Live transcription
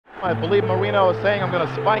I believe Marino is saying, I'm going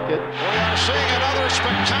to spike it. We are seeing another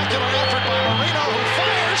spectacular effort by Marino, who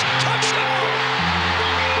fires. Touchdown!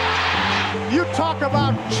 You talk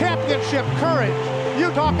about championship courage.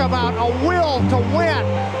 You talk about a will to win.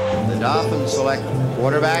 The Dolphins select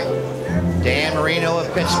quarterback Dan Marino of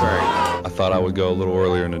Pittsburgh. I thought I would go a little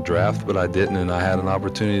earlier in the draft, but I didn't, and I had an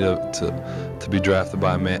opportunity to be drafted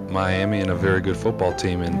by Miami and a very good football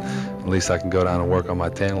team, and at least I can go down and work on my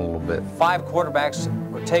talent a little bit. 5 quarterbacks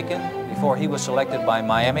were taken before he was selected by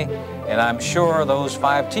Miami, and I'm sure those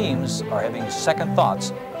 5 teams are having second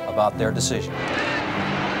thoughts about their decision.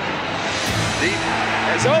 Deep,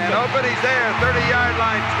 it's open. Open, he's there, 30-yard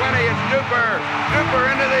line, 20, it's Duper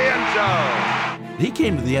into the end zone. He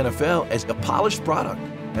came to the NFL as a polished product,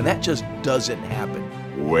 and that just doesn't happen.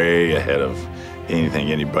 Way ahead of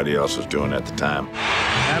anything anybody else was doing at the time.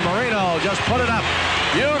 And Marino just put it up.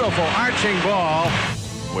 Beautiful arching ball.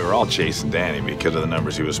 We were all chasing Danny because of the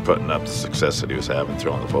numbers he was putting up, the success that he was having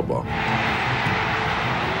throwing the football.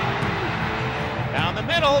 Down the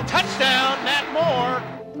middle, touchdown, Nat Moore.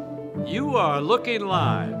 You are looking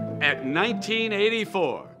live at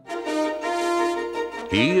 1984.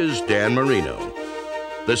 He is Dan Marino,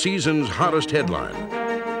 the season's hottest headline.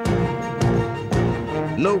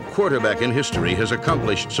 No quarterback in history has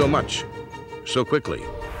accomplished so much so quickly.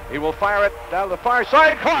 He will fire it down the far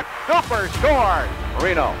side. Caught. Duper scores.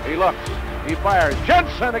 Marino, he looks. He fires.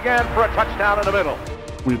 Jensen again for a touchdown in the middle.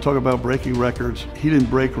 When you talk about breaking records, he didn't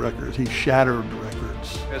break records. He shattered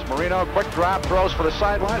records. As Marino, quick drop, throws for the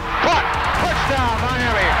sideline. Caught. Touchdown,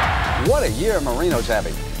 Miami. What a year Marino's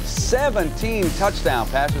having. 17 touchdown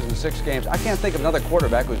passes in 6 games. I can't think of another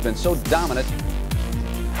quarterback who's been so dominant.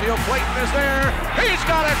 Field Clayton is there. He's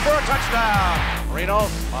got it for a touchdown. Marino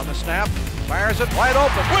on the snap. Fires it wide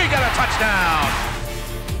open. We get a touchdown.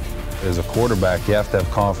 As a quarterback, you have to have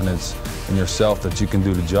confidence in yourself that you can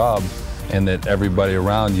do the job and that everybody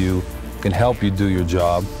around you can help you do your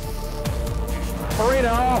job.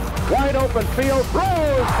 Marino, wide open field, throws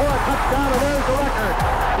for a touchdown, and there's the record.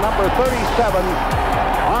 Number 37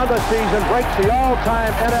 on the season breaks the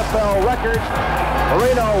all-time NFL records.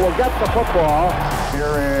 Marino will get the football.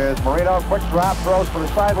 Here is Marino, quick drop, throws for the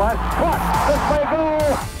sideline. Caught, this may go.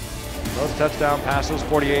 Most touchdown passes,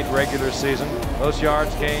 48 regular season. Most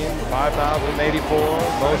yards gained, 5,084.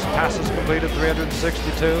 Most passes completed,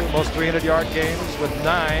 362. Most 300-yard games with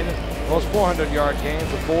 9. Most 400-yard games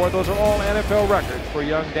with 4. Those are all NFL records for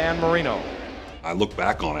young Dan Marino. I look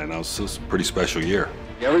back on it, and it was a pretty special year.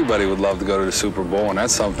 Everybody would love to go to the Super Bowl, and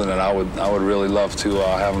that's something that I would really love to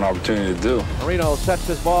have an opportunity to do. Marino sets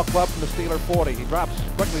his ball club from the Steeler 40. He drops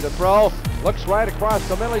quickly to throw. Looks right across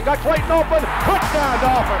the middle. He's got Clayton open. Touchdown,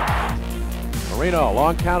 Dolphins. Marino,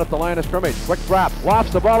 long count at the line of scrimmage. Quick drop.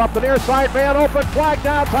 Lofts the ball up the near side. Man open. Flag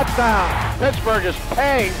down. Touchdown. Pittsburgh is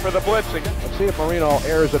paying for the blitzing. Let's see if Marino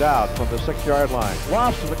airs it out from the 6-yard line.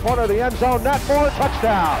 Lofts to the corner of the end zone. Nat Moore.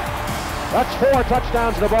 Touchdown. That's 4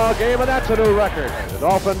 touchdowns in the ball game, and that's a new record. The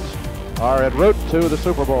Dolphins are en route to the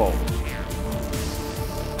Super Bowl.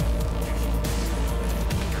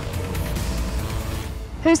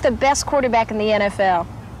 Who's the best quarterback in the NFL?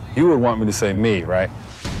 You would want me to say me, right?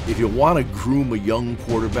 If you want to groom a young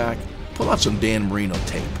quarterback, pull out some Dan Marino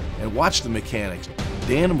tape and watch the mechanics.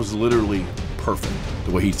 Dan was literally perfect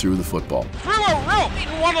the way he threw the football. Through a rope,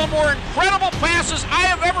 one of the more incredible passes I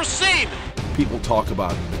have ever seen. People talk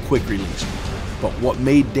about the quick release, but what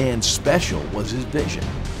made Dan special was his vision.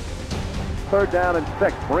 3rd down and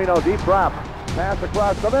 6. Marino deep drop. Pass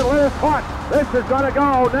across the middle. It is caught. This is going to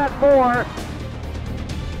go. Nat Moore.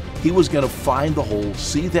 He was going to find the hole,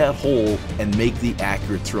 see that hole, and make the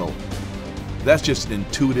accurate throw. That's just an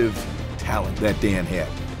intuitive talent that Dan had.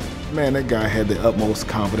 Man, that guy had the utmost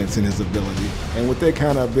confidence in his ability. And with that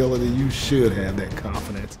kind of ability, you should have that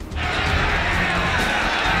confidence.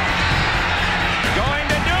 Going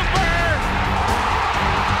to Duper.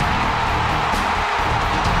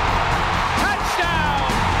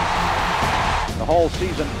 Touchdown! The whole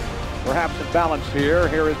season perhaps imbalanced here.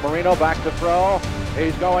 Here is Marino back to throw.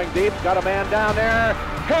 He's going deep, got a man down there.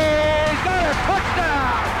 He's got a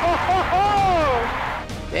touchdown! Oh, ho,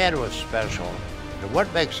 ho! Dan was special. And what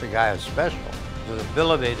makes a guy special is the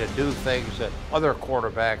ability to do things that other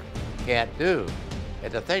quarterbacks can't do.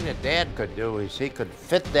 And the thing that Dan could do is he could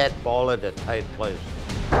fit that ball into tight places.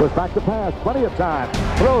 Was back to pass, plenty of time.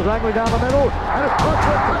 Throws angry down the middle, and it's caught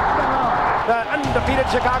for a touchdown! The undefeated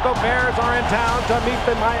Chicago Bears are in town to meet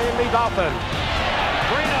the Miami Dolphins.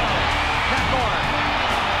 Marino, Nat Moore.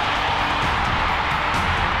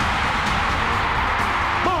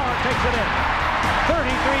 Takes it in.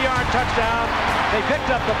 33-yard touchdown. They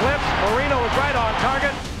picked up the blitz. Marino was right on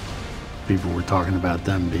target. people were talking about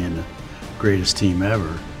them being the greatest team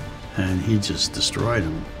ever, and he just destroyed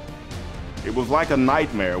them. It was like a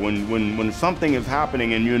nightmare when something is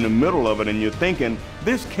happening and you're in the middle of it and you're thinking,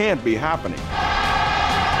 this can't be happening.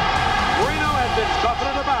 Marino has been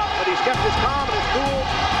buffeted about, but he's kept his calm and his cool,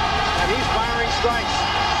 and he's firing strikes.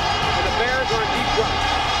 And the Bears are in deep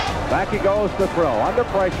trouble. Back he goes to throw, under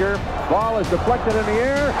pressure. Ball is deflected in the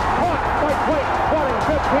air. Caught by Quake. 20,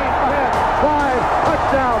 15, 10, 5.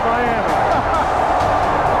 Touchdown, Miami.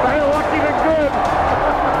 Better lucky than good.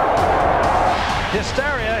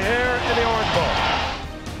 Hysteria here in the Orange Bowl.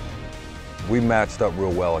 We matched up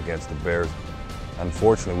real well against the Bears.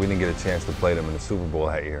 Unfortunately, we didn't get a chance to play them in the Super Bowl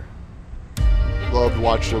that year. Loved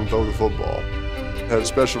watching him throw the football. Had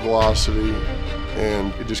special velocity,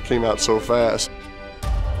 and it just came out so fast.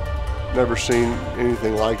 Never seen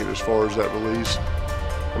anything like it as far as that release.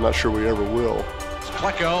 I'm not sure we ever will.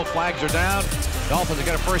 Klecko, flags are down. Dolphins will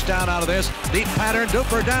get a first down out of this. Deep pattern,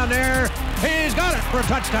 Duper down there. He's got it for a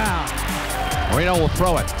touchdown. Marino will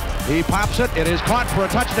throw it. He pops it. It is caught for a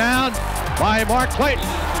touchdown by Mark Clayton.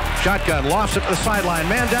 Shotgun, lost it to the sideline.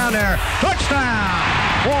 Man down there. Touchdown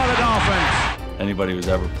for the Dolphins. Anybody who's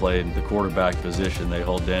ever played the quarterback position, they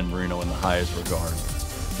hold Dan Marino in the highest regard.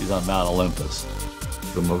 He's on Mount Olympus.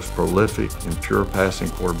 The most prolific and pure passing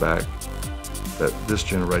quarterback that this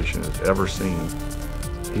generation has ever seen.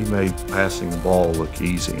 He made passing the ball look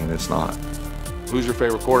easy, and it's not. Who's your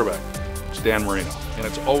favorite quarterback? It's Dan Marino, and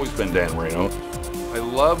it's always been Dan Marino. I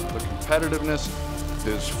love the competitiveness,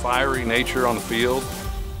 his fiery nature on the field,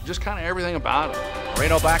 just kind of everything about it.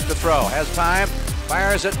 Marino back to throw, has time,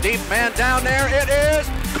 fires it deep, man down there, it is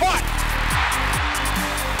caught!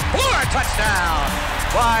 For a touchdown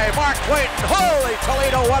by Mark Clayton. Holy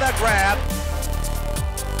Toledo, what a grab!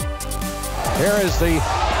 Here is the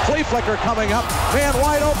flea flicker coming up, man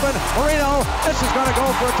wide open, Marino, this is going to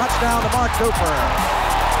go for a touchdown to Mark Duper.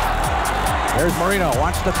 Here's Marino,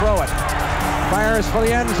 wants to throw it, fires for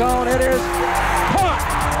the end zone, it is caught!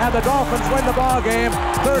 And the Dolphins win the ball game,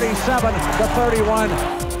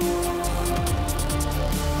 37-31.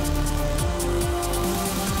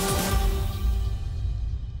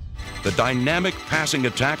 The dynamic passing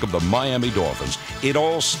attack of the Miami Dolphins. It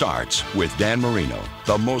all starts with Dan Marino,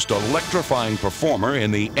 the most electrifying performer in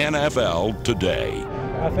the NFL today.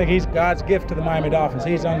 I think he's God's gift to the Miami Dolphins.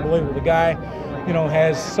 He's unbelievable. The guy,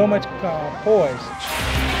 has so much poise.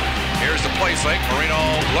 Here's the play fake. Marino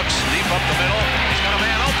looks deep up the middle. He's got a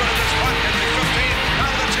man open in this spot. At the 15, out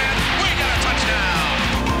of the 10. We got a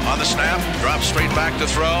touchdown. On the snap, drops straight back to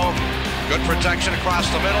throw. Good protection across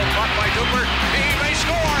the middle. Caught by Duper. He may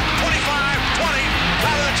score. 25, 20,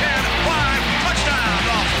 out of the 10, 5. Touchdown,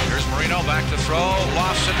 Dolphins. Here's Marino back to throw.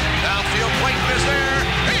 Lost it. Downfield. Clayton is there.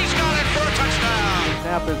 He's got it for a touchdown.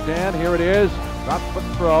 Snap is in. Here it is. Drops foot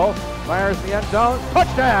throw. Fires the end zone.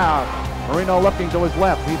 Touchdown. Marino looking to his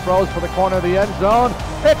left. He throws for the corner of the end zone.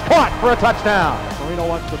 It's caught for a touchdown. Marino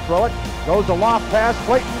wants to throw it. Goes a loft pass.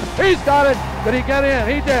 Clayton. He's got it. Did he get in?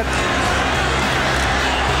 He did.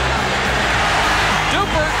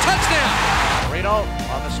 Duper, touchdown. Marino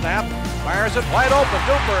on the snap. Fires it wide open.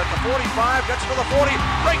 Duper at the 45. Gets to the 40.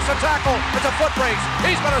 Breaks the tackle. It's a foot race.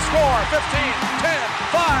 He's going to score. 15, 10,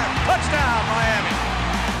 5. Touchdown, Miami.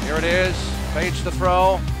 Here it is. Fades to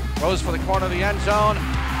throw. Throws for the corner of the end zone.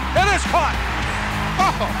 It is caught!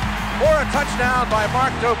 Oh, for a touchdown by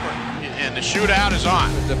Mark Duper. And the shootout is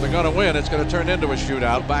on. If they're going to win, it's going to turn into a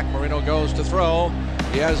shootout. Back Marino goes to throw.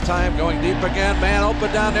 He has time going deep again. Man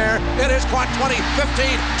open down there. It is caught. 20,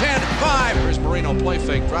 15, 10, 5. Here is Marino, play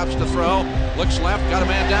fake. Drops to throw. Looks left. Got a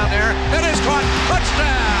man down there. It is caught.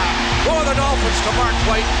 Touchdown for the Dolphins to Mark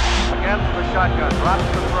Clayton. Again for the shotgun. Drops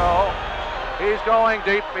to throw. He's going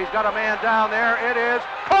deep. He's got a man down there. It is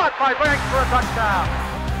caught by Banks for a touchdown.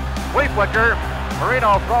 Flea flicker.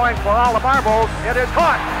 Marino throwing for all the marbles. It is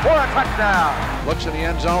caught for a touchdown. Looks in the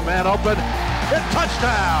end zone. Man open. It's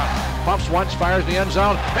touchdown. Pumps once, fires the end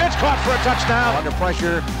zone. It's caught for a touchdown. Under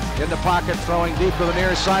pressure in the pocket, throwing deep to the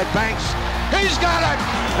near side. Banks. He's got it.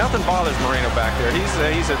 Nothing bothers Marino back there. He's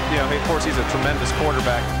of course, he's a tremendous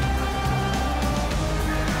quarterback.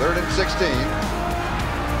 3rd and 16.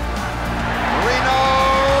 Marino.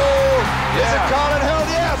 Is it caught and held?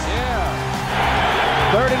 Yes.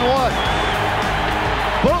 Yeah. 3rd and 1.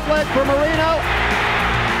 Bootleg for Marino.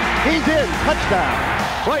 He's in. Touchdown.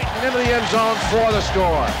 Clayton into the end zone for the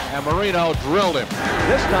score. And Marino drilled him.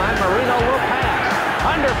 This time Marino will pass.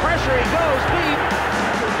 Under pressure he goes deep.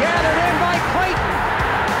 Gathered in by Clayton.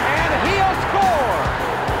 And he'll score.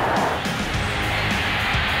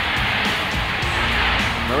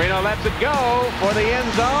 Marino lets it go for the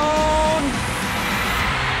end zone.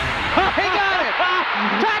 He got it.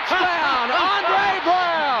 Touchdown.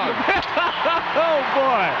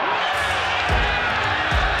 boy.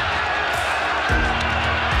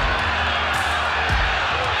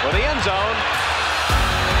 For the end zone.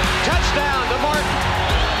 Touchdown to Martin.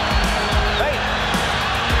 Hey.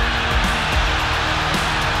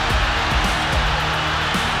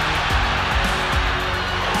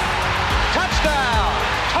 Touchdown,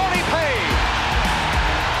 Tony Payne.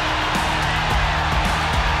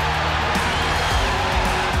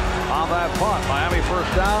 On that punt, Miami first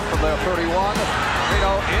down from their 31.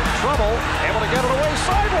 Marino in trouble, able to get it away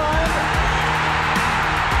sideline.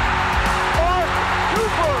 Mark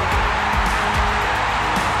Cooper.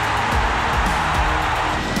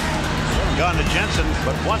 Gone to Jensen,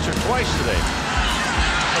 but once or twice today.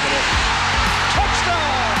 Look at this.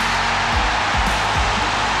 Touchdown!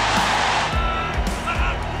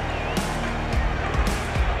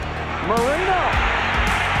 Marino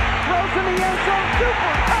throws in the end zone.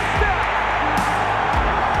 Cooper, touchdown!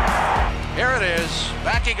 Here it is.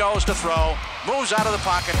 Back he goes to throw. Moves out of the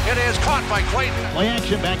pocket. It is caught by Clayton. Play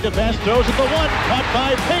action, back to pass, throws at the 1. Caught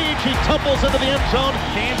by Page. He tumbles into the end zone.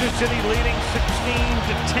 Kansas City leading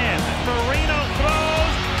 16-10. Marino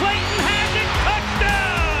throws. Clayton has it.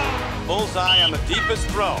 Touchdown! Bullseye on the deepest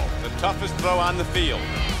throw. The toughest throw on the field.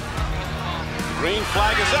 Green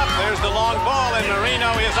flag is up. There's the long ball, and Marino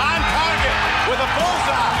is on target with a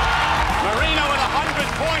bullseye. Marino with 100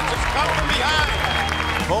 points has come from behind.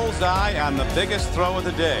 Bullseye on the biggest throw of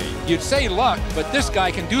the day. You'd say luck, but this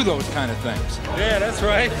guy can do those kind of things. Yeah, that's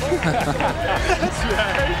right. That's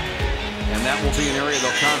right. And that will be an area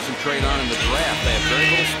they'll concentrate on in the draft. They have very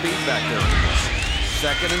little speed back there.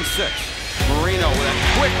 2nd and 6. Marino with a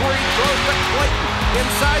quick read, throws to Clayton.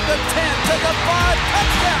 Inside the 10, to the 5,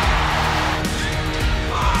 touchdown!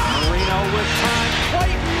 Marino with time,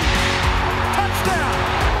 Clayton, touchdown!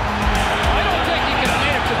 I don't think he could have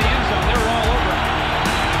made it to the end zone. They were all over him.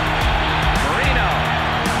 Marino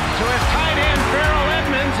to his tight end, Farrell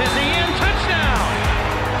Edmonds. Is he in? Touchdown!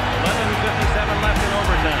 11:57 left in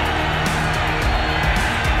overtime.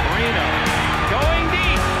 Marino going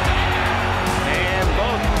deep. And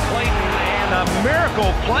both Clayton and a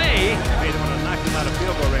miracle play. Made him want to knock him out of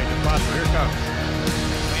field goal range and Foster. Here comes.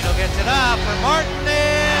 Marino gets it up for Martin,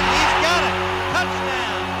 and he's got it.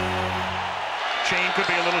 Touchdown! Chain could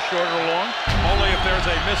be a little short or long, only if there's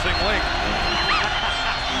a missing link.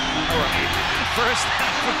 First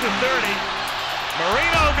half of the 30.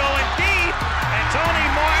 Marino going deep, and Tony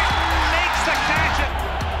Martin makes the catch.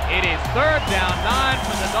 It is 3rd down, 9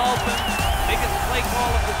 for the Dolphins. Biggest play call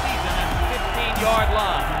of the season at the 15-yard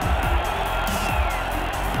line.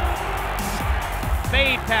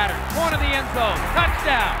 Fade pattern, corner of the end zone,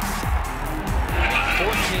 touchdown. 14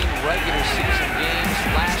 regular season games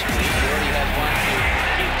last week. He already had one to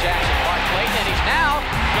Keith Jackson, Mark Clayton, and he's now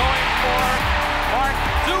going for Mark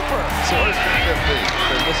Duper. So it's 50.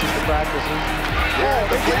 They're missing the practices. Yeah,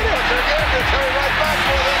 they get it. They're getting it. They're right back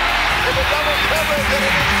with it. With a double coverage, and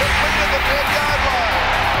it is complete at the 10-yard line.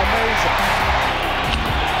 Amazing.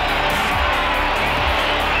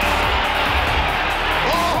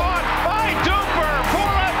 Caught by Duper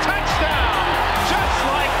for a touchdown. Just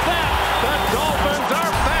like that, the Dolphins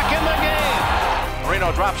are back in the game.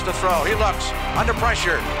 Marino drops to throw. He looks under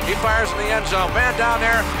pressure. He fires in the end zone. Man down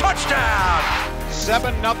there. Touchdown!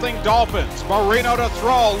 7-0 Dolphins. Marino to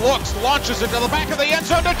throw. Looks, launches it to the back of the end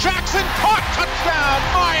zone to Jackson. Caught. Touchdown,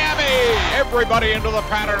 Miami. Everybody into the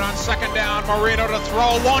pattern on 2nd down. Marino to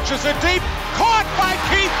throw. Launches it deep. Caught by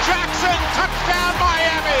Keith Jackson. Touchdown,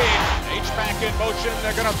 Miami. H-back in motion.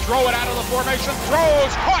 They're going to throw it out of the formation.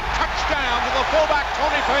 Throws. Caught. Touchdown to the fullback,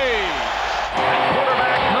 Tony Payne.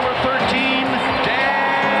 Quarterback number 13,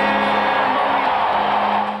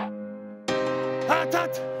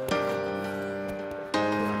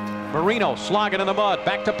 Marino slogging in the mud,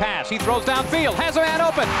 back to pass. He throws downfield, has a man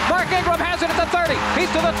open. Mark Ingram has it at the 30. He's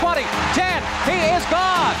to the 20, 10. He is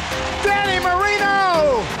gone. Danny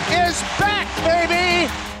Marino is back, baby.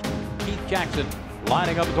 Keith Jackson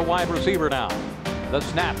lining up as a wide receiver now. The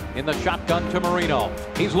snap in the shotgun to Marino.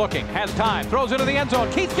 He's looking, has time, throws into the end zone.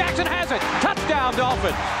 Keith Jackson has it. Touchdown,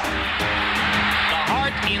 Dolphins. The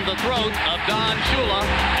heart in the throat of Don Shula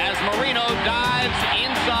as Marino dives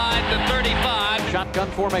inside the 35.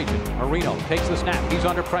 Shotgun formation. Marino takes the snap. He's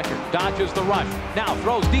under pressure. Dodges the rush. Now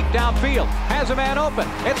throws deep downfield. Has a man open.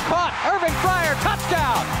 It's caught. Irving Fryer.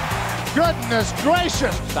 Touchdown. Goodness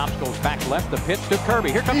gracious. Stops, goes back left. The pitch to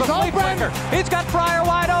Kirby. Here comes the flea flicker. He's got Fryer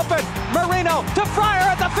wide open. Marino to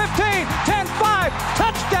Fryer at the 15. 10-5.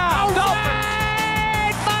 Touchdown.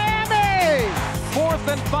 Dolphins. Miami. 4th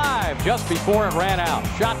and 5. Just before it ran out.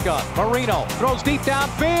 Shotgun. Marino throws deep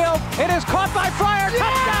downfield. It is caught by Fryer.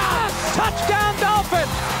 Touchdown. Touchdown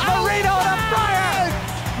Dolphins. Marino to Fryer.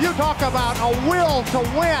 about a will to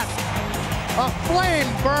win. A flame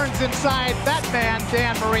burns inside that man,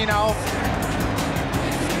 Dan Marino.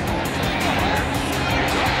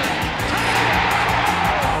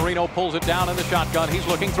 Marino pulls it down in the shotgun. He's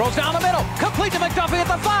looking, throws down the middle. Complete to McDuffie at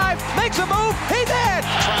the 5. Makes a move. He's in.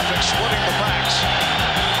 Traffic splitting the backs.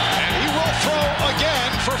 And he will throw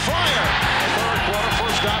again for Fryer. Third quarter,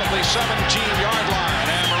 first down at the 17-yard line.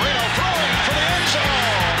 And Marino throwing for the end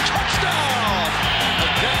zone. Touchdown. The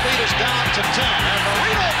Jet lead is down to 10. And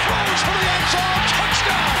Marino throws for the end zone.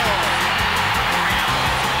 Touchdown.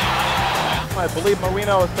 I believe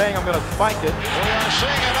Marino is saying I'm going to spike it. We are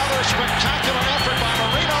seeing another spectacular effort by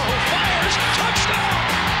Marino, who fires. Touchdown.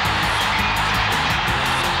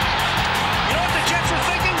 You know what the Jets are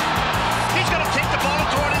thinking? He's going to take the ball and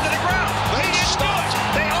throw it into the ground. They stopped.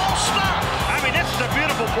 They all stopped. I mean, this is a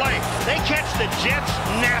beautiful play. They catch the Jets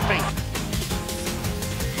napping.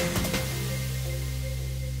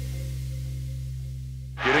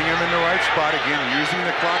 Getting him in the right spot again, using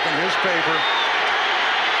the clock in his favor.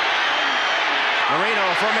 Marino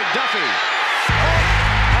for McDuffie.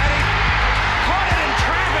 And he caught it in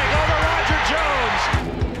traffic over Roger Jones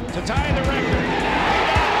to tie the record.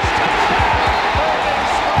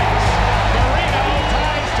 Marino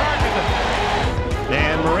ties Tarkenton.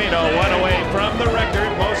 Dan Marino went away from the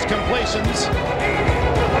record, most completions. There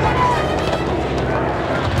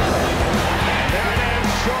it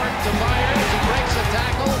is, short to Myers, he breaks a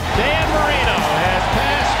tackle. Dan Marino has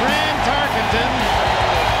passed Fran Tarkenton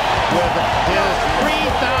with his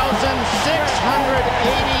 3,687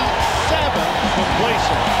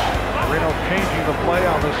 completions. Marino changing the play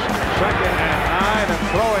on this 2nd and 9 and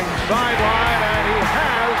throwing sideline, and he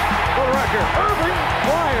has the record. Irving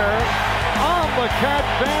Fryer on the catch.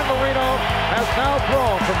 Dan Marino has now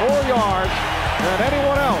thrown for more yards than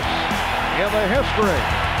anyone else in the history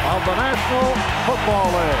of the National Football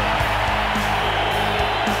League.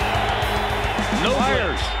 No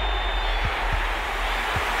Myers.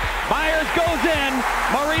 Myers goes in.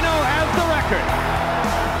 Marino has the record.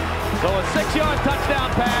 So a 6-yard touchdown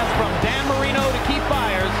pass from Dan Marino to Keith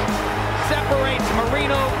Myers separates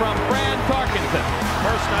Marino from Fran Tarkenton.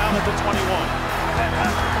 First down at the 21.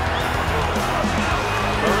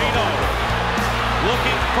 Marino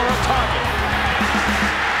looking for a target.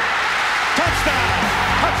 Touchdown!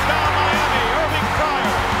 Touchdown Miami, Irving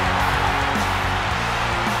Fryer.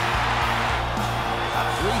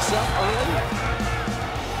 3-7 early.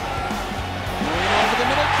 Marino over the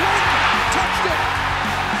middle, touchdown!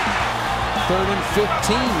 3rd and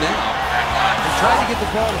 15 now. They tried to get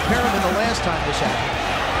the ball to Perriman the last time this happened.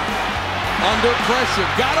 Under pressure,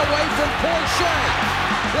 got away from Porsche.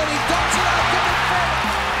 Then he dumps it out to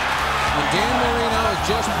McFadden. And Dan Marino has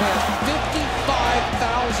just passed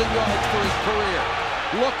 55,000 yards for his career.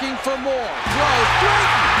 Looking for more. Throws,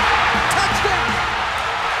 Drayton! Touchdown!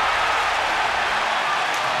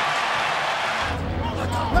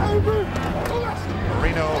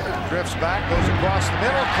 Marino drifts back, goes across the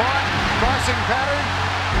middle, caught, crossing pattern.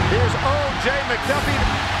 Here's O.J. McDuffie.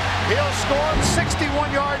 He'll score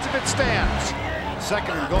 61 yards if it stands.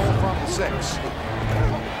 2nd and goal from the 6.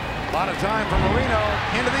 A lot of time for Marino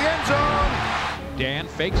into the end zone. Dan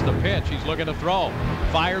fakes the pitch. He's looking to throw.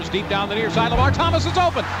 Fires deep down the near side. Lamar Thomas is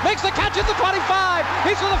open. Makes the catch at the 25.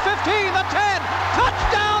 He's to the 15, the 10.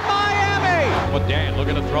 Touchdown, Miami! But Dan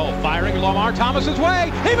looking to throw. Firing Lamar Thomas's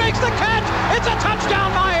way. He makes the catch. It's a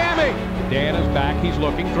touchdown, Miami! Dan is back. He's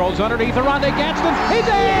looking. Throws underneath. Aronde Gadsden. He's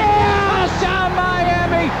in! Touchdown,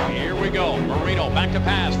 Miami! Here we go. Marino back to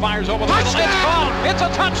pass. Fires over the middle. It's caught. It's a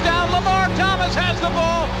touchdown. Lamar Thomas has the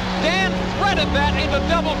ball. Dan threaded that into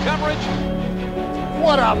double coverage.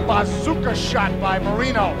 What a bazooka shot by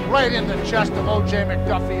Marino right in the chest of O.J.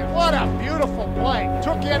 McDuffie. What a beautiful play.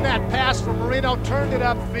 Took in that pass from Marino, turned it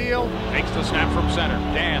upfield. Makes the snap from center.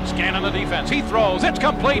 Dan scanning the defense. He throws. It's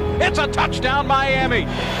complete. It's a touchdown, Miami.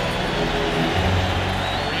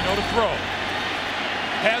 Marino to throw.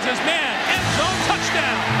 Has his man. End zone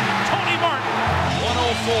touchdown. Tony Martin.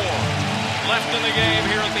 1:04 left in the game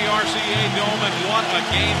here at the RCA Dome, and what a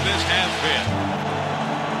game this has been.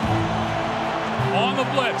 On the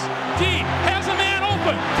blitz, deep, has a man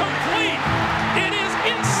open, complete. It is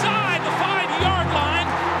inside the 5-yard line.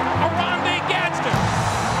 Aronde Gadsden.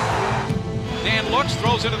 Dan looks,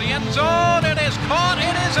 throws into the end zone, it is caught.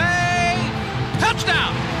 It is a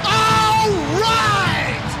touchdown. All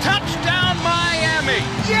right! Touchdown, Miami.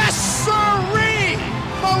 Yes, sirree!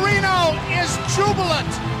 Marino is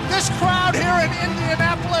jubilant. This crowd here in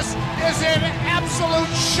Indianapolis is in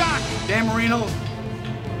absolute shock. Dan Marino,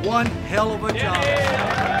 one hell of a job.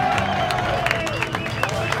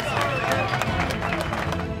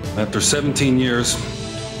 After 17 years,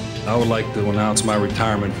 I would like to announce my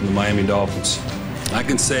retirement from the Miami Dolphins. I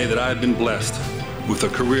can say that I have been blessed with a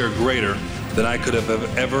career greater than I could have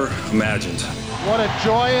ever imagined. What a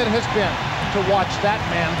joy it has been to watch that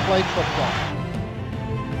man play football.